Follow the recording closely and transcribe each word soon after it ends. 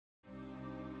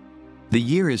The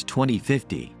year is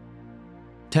 2050.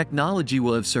 Technology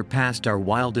will have surpassed our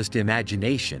wildest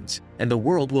imaginations, and the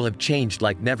world will have changed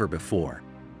like never before.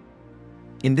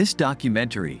 In this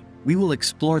documentary, we will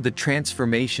explore the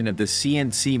transformation of the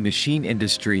CNC machine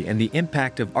industry and the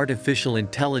impact of artificial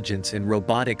intelligence and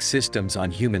robotic systems on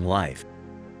human life.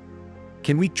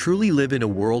 Can we truly live in a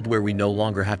world where we no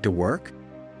longer have to work?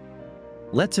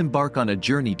 Let's embark on a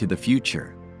journey to the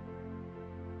future.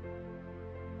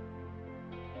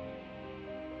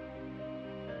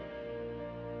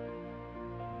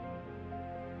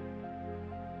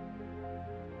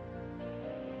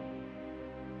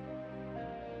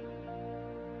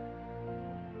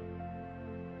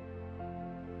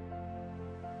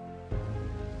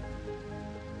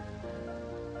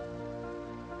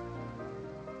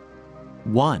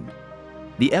 One,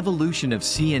 the evolution of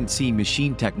CNC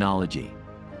machine technology.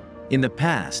 In the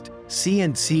past,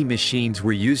 CNC machines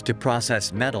were used to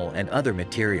process metal and other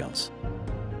materials.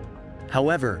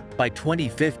 However, by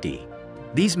 2050,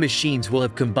 these machines will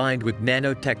have combined with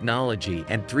nanotechnology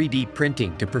and 3D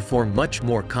printing to perform much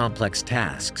more complex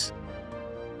tasks.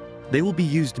 They will be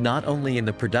used not only in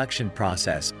the production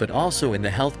process but also in the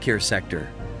healthcare sector,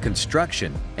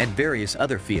 construction, and various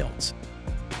other fields.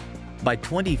 By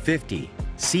 2050,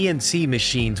 CNC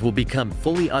machines will become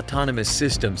fully autonomous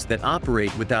systems that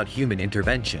operate without human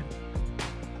intervention.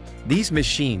 These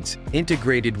machines,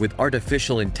 integrated with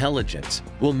artificial intelligence,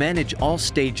 will manage all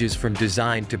stages from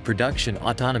design to production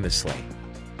autonomously.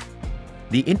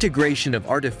 The integration of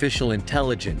artificial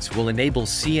intelligence will enable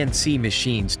CNC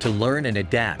machines to learn and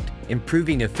adapt,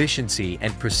 improving efficiency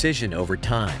and precision over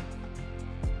time.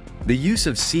 The use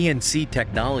of CNC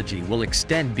technology will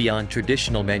extend beyond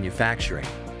traditional manufacturing.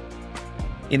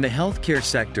 In the healthcare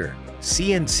sector,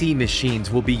 CNC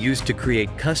machines will be used to create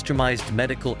customized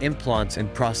medical implants and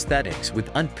prosthetics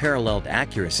with unparalleled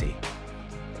accuracy.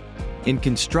 In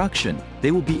construction,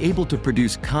 they will be able to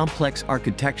produce complex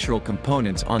architectural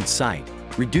components on site,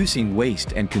 reducing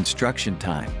waste and construction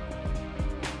time.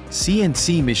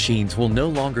 CNC machines will no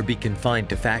longer be confined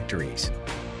to factories.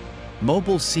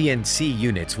 Mobile CNC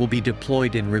units will be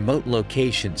deployed in remote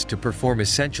locations to perform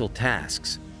essential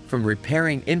tasks, from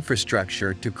repairing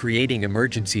infrastructure to creating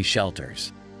emergency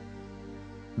shelters.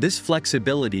 This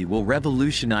flexibility will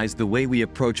revolutionize the way we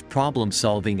approach problem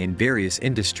solving in various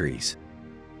industries.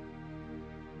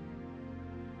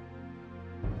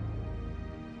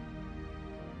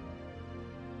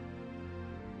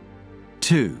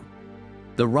 Two,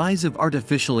 the rise of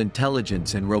artificial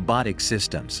intelligence and robotic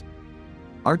systems.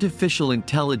 Artificial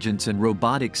intelligence and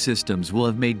robotic systems will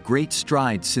have made great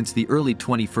strides since the early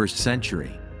 21st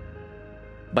century.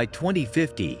 By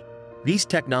 2050, these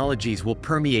technologies will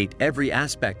permeate every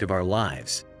aspect of our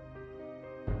lives.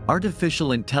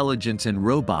 Artificial intelligence and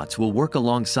robots will work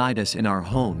alongside us in our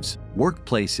homes,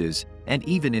 workplaces, and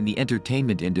even in the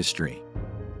entertainment industry.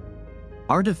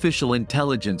 Artificial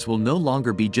intelligence will no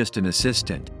longer be just an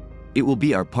assistant, it will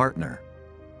be our partner.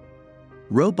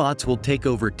 Robots will take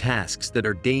over tasks that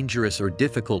are dangerous or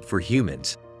difficult for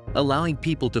humans, allowing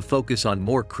people to focus on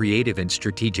more creative and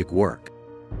strategic work.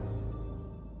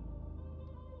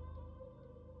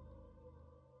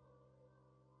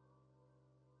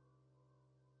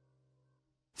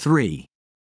 3.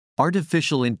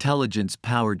 Artificial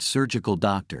intelligence-powered surgical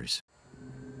doctors.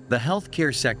 The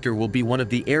healthcare sector will be one of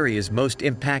the areas most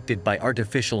impacted by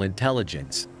artificial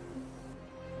intelligence.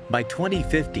 By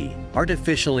 2050,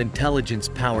 artificial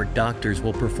intelligence-powered doctors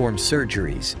will perform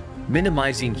surgeries,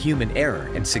 minimizing human error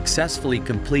and successfully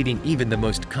completing even the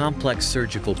most complex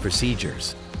surgical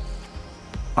procedures.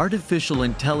 Artificial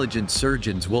intelligence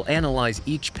surgeons will analyze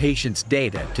each patient's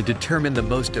data to determine the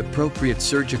most appropriate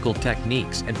surgical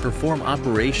techniques and perform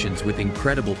operations with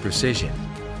incredible precision.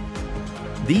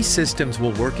 These systems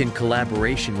will work in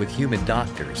collaboration with human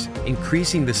doctors,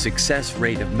 increasing the success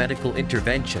rate of medical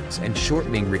interventions and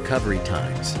shortening recovery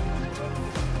times.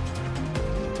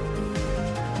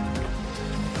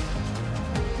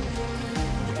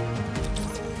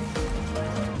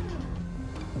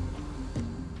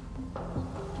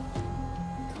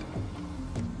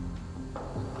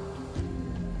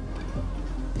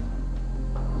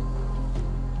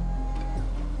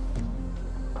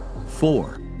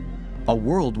 Four, a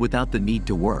world without the need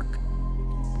to work.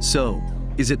 So,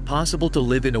 is it possible to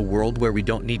live in a world where we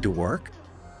don't need to work?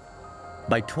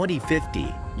 By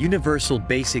 2050, universal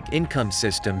basic income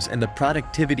systems and the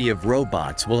productivity of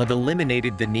robots will have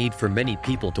eliminated the need for many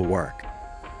people to work.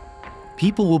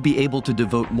 People will be able to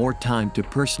devote more time to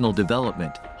personal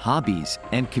development, hobbies,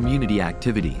 and community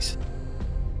activities.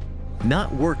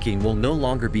 Not working will no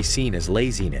longer be seen as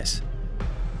laziness.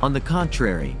 On the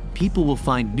contrary, people will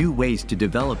find new ways to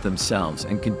develop themselves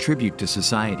and contribute to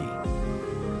society.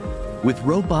 With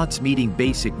robots meeting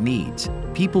basic needs,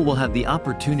 people will have the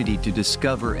opportunity to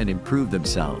discover and improve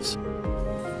themselves.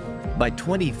 By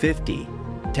 2050,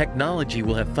 technology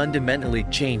will have fundamentally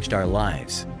changed our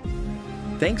lives.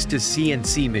 Thanks to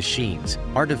CNC machines,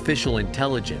 artificial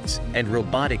intelligence, and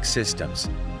robotic systems,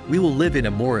 we will live in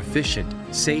a more efficient,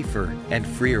 safer, and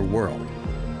freer world.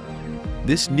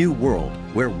 This new world,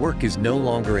 where work is no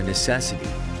longer a necessity,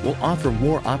 will offer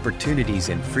more opportunities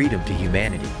and freedom to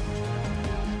humanity.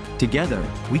 Together,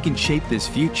 we can shape this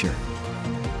future.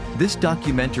 This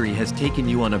documentary has taken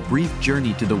you on a brief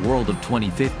journey to the world of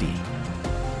 2050.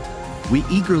 We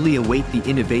eagerly await the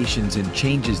innovations and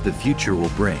changes the future will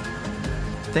bring.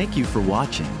 Thank you for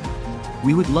watching.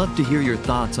 We would love to hear your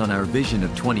thoughts on our vision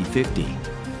of 2050.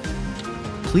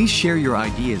 Please share your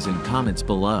ideas in comments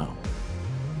below.